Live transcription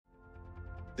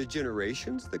The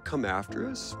generations that come after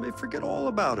us may forget all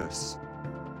about us,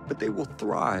 but they will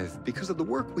thrive because of the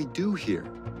work we do here.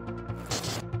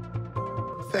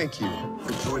 Thank you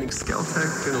for joining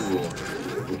Skeltech and Aurora.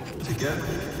 Together,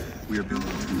 we are building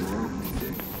tomorrow.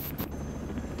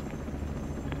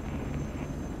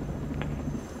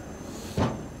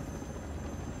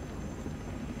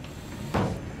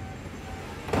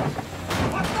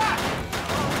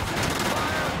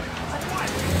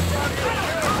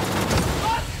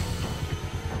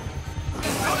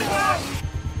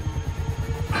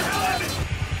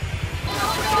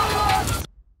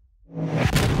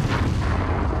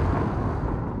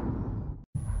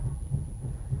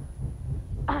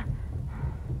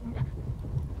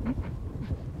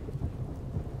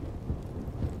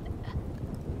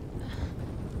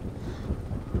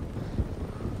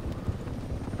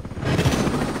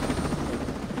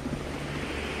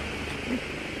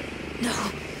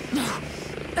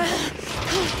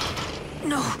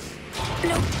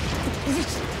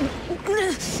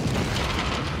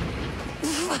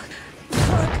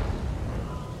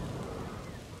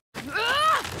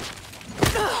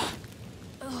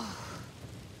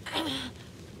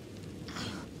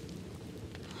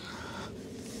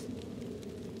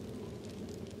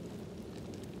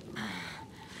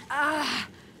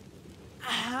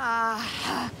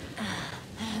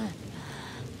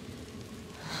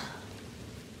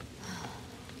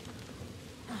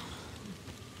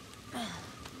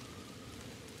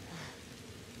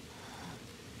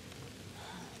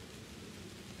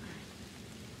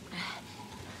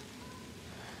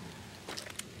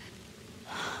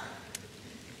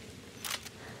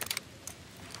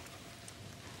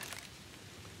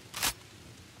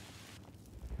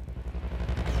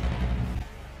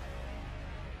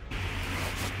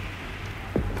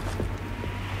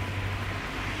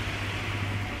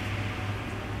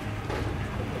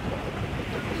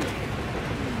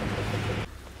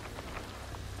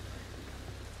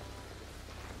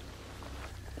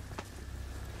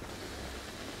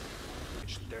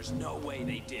 There's no way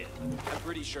they did. I'm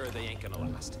pretty sure they ain't gonna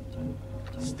last.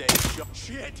 Stay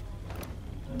shit!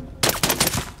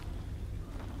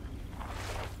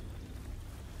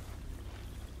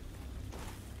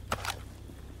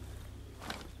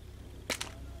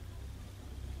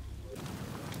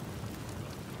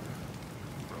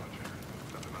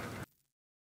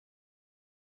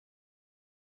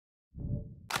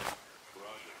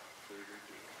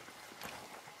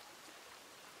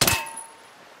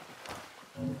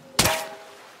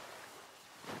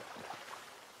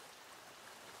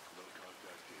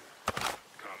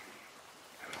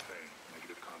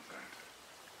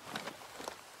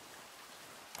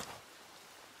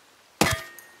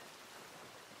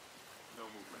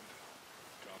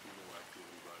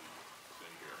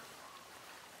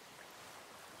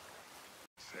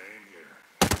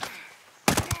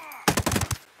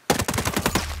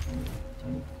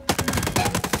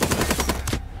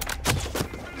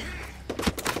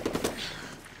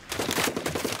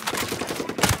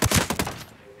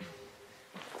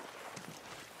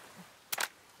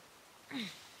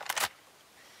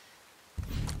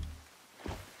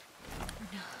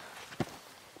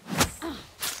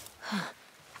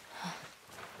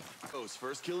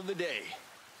 First kill of the day.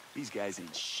 These guys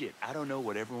ain't shit. I don't know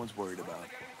what everyone's worried about.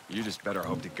 You just better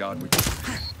hope to God We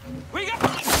got...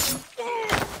 Nothing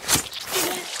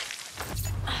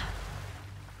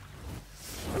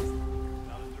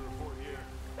to report here.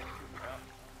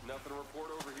 Nothing to report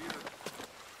over here.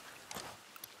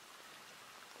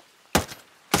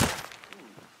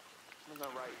 That's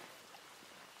not right.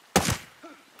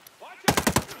 Watch out!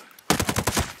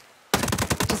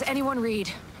 Does anyone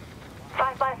read?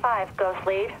 5x5, Ghost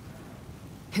Lead.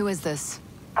 Who is this?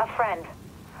 A friend.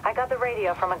 I got the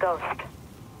radio from a ghost.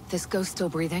 This ghost still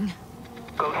breathing?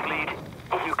 Ghost Lead,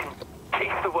 you can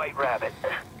chase the White Rabbit.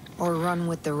 Or run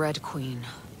with the Red Queen?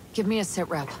 Give me a sit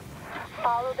rep.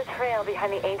 Follow the trail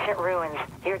behind the ancient ruins.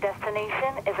 Your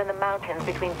destination is in the mountains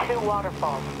between two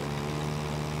waterfalls.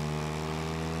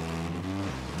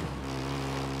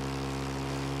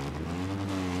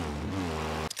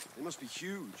 They must be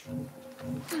huge.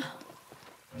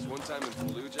 There's one time in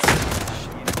Fallujah.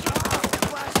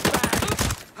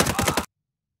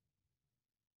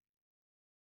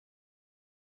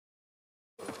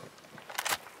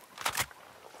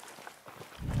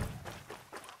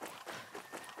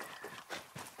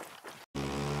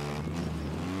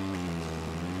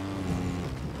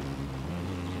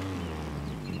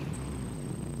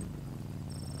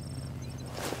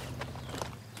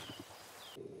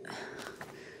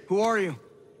 Who are you?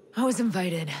 I was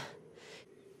invited.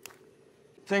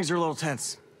 Things are a little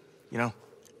tense, you know?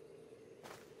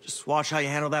 Just watch how you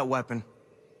handle that weapon.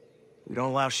 We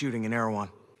don't allow shooting in Erewhon.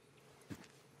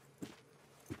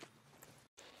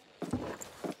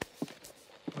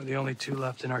 We're the only two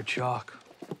left in our chalk.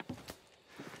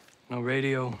 No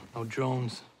radio, no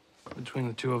drones. Between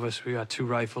the two of us, we got 2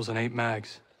 rifles and 8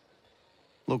 mags.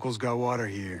 Locals got water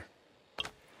here.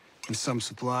 And some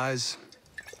supplies.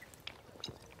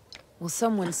 Well,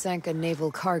 someone sank a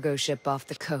naval cargo ship off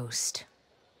the coast.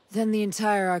 Then the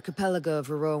entire archipelago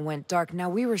of Aroa went dark. Now,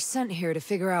 we were sent here to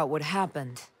figure out what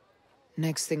happened.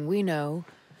 Next thing we know,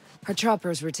 our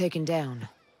choppers were taken down.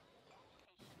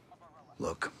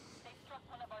 Look,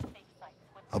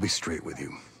 I'll be straight with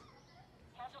you.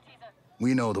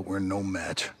 We know that we're no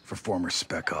match for former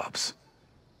Spec Ops.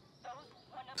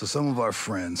 So some of our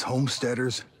friends,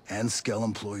 homesteaders and Skell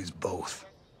employees both,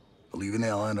 are leaving the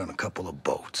island on a couple of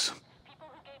boats.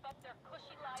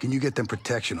 Can you get them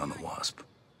protection on the Wasp?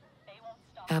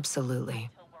 Absolutely.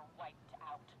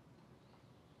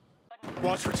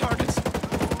 Watch for targets.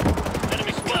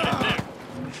 Enemy spotted there.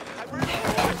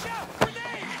 Watch out!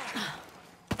 Grenade!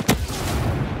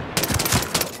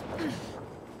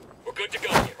 We're good to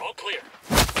go here. All clear.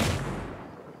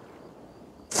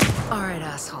 All right,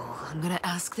 asshole. I'm gonna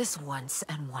ask this once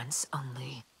and once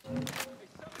only.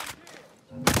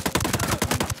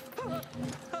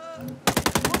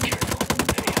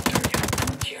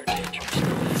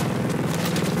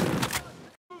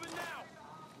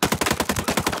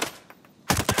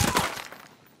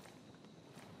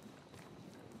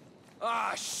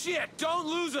 Ah, shit! Don't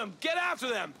lose them! Get after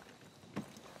them!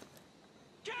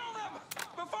 Kill them!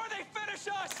 Before they finish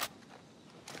us!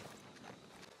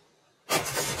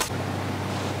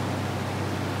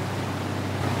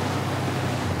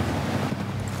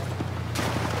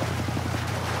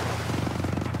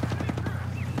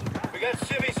 We got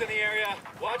civvies in the area.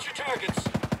 Watch your targets.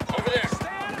 Over there. Stay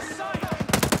out of sight!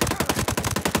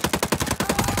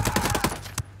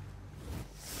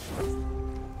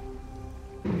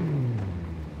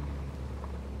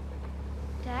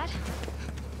 Dad?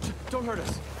 Don't hurt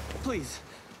us, please.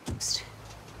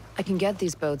 I can get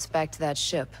these boats back to that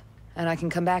ship, and I can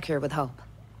come back here with help.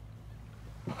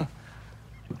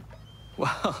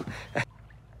 Well,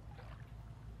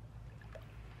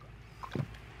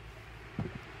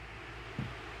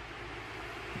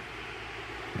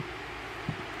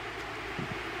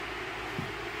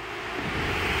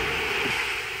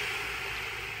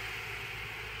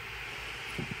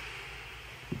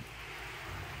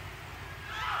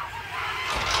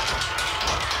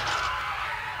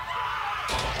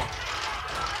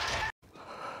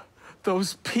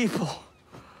 those people.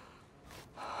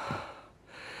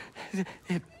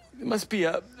 It must be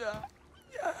a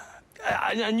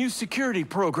new security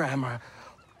program.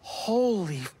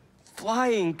 Holy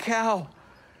flying cow.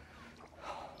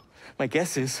 My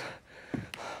guess is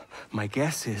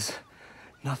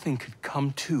nothing could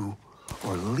come to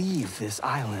or leave this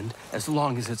island as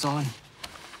long as it's on.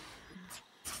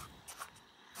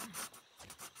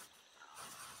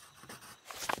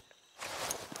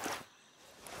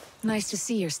 Nice to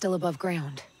see you're still above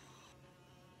ground.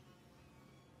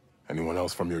 Anyone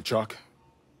else from your chalk?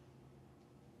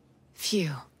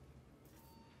 Few.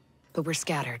 But we're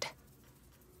scattered.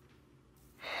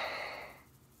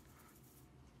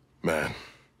 Man,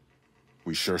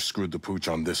 we sure screwed the pooch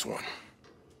on this one.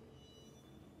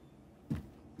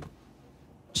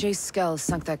 Jace Skell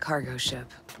sunk that cargo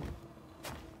ship.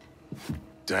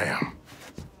 Damn.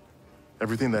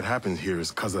 Everything that happened here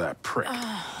is because of that prick.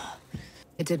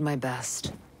 I did my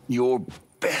best. Your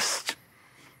best.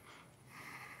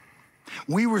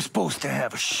 We were supposed to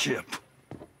have a ship.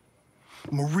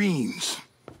 Marines.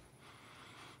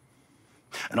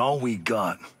 And all we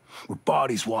got were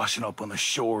bodies washing up on the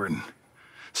shore and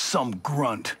some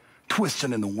grunt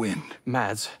twisting in the wind.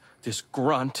 Mads, this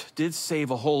grunt did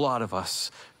save a whole lot of us.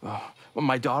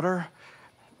 My daughter,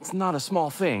 it's not a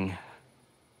small thing.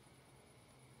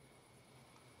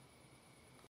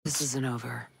 This isn't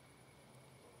over.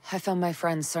 I found my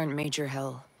friend Sergeant Major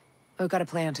Hill. We've got a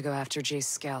plan to go after Jace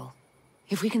Skell.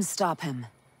 If we can stop him,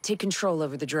 take control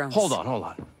over the drones. Hold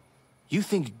on. You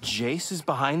think Jace is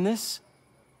behind this?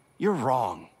 You're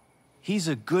wrong. He's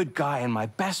a good guy and my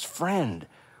best friend.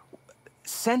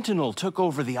 Sentinel took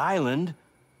over the island.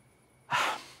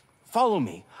 Follow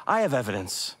me. I have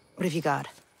evidence. What have you got?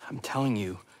 I'm telling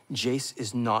you, Jace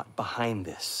is not behind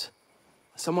this.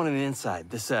 Someone on the inside,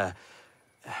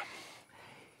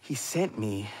 he sent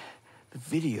me the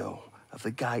video of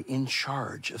the guy in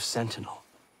charge of Sentinel.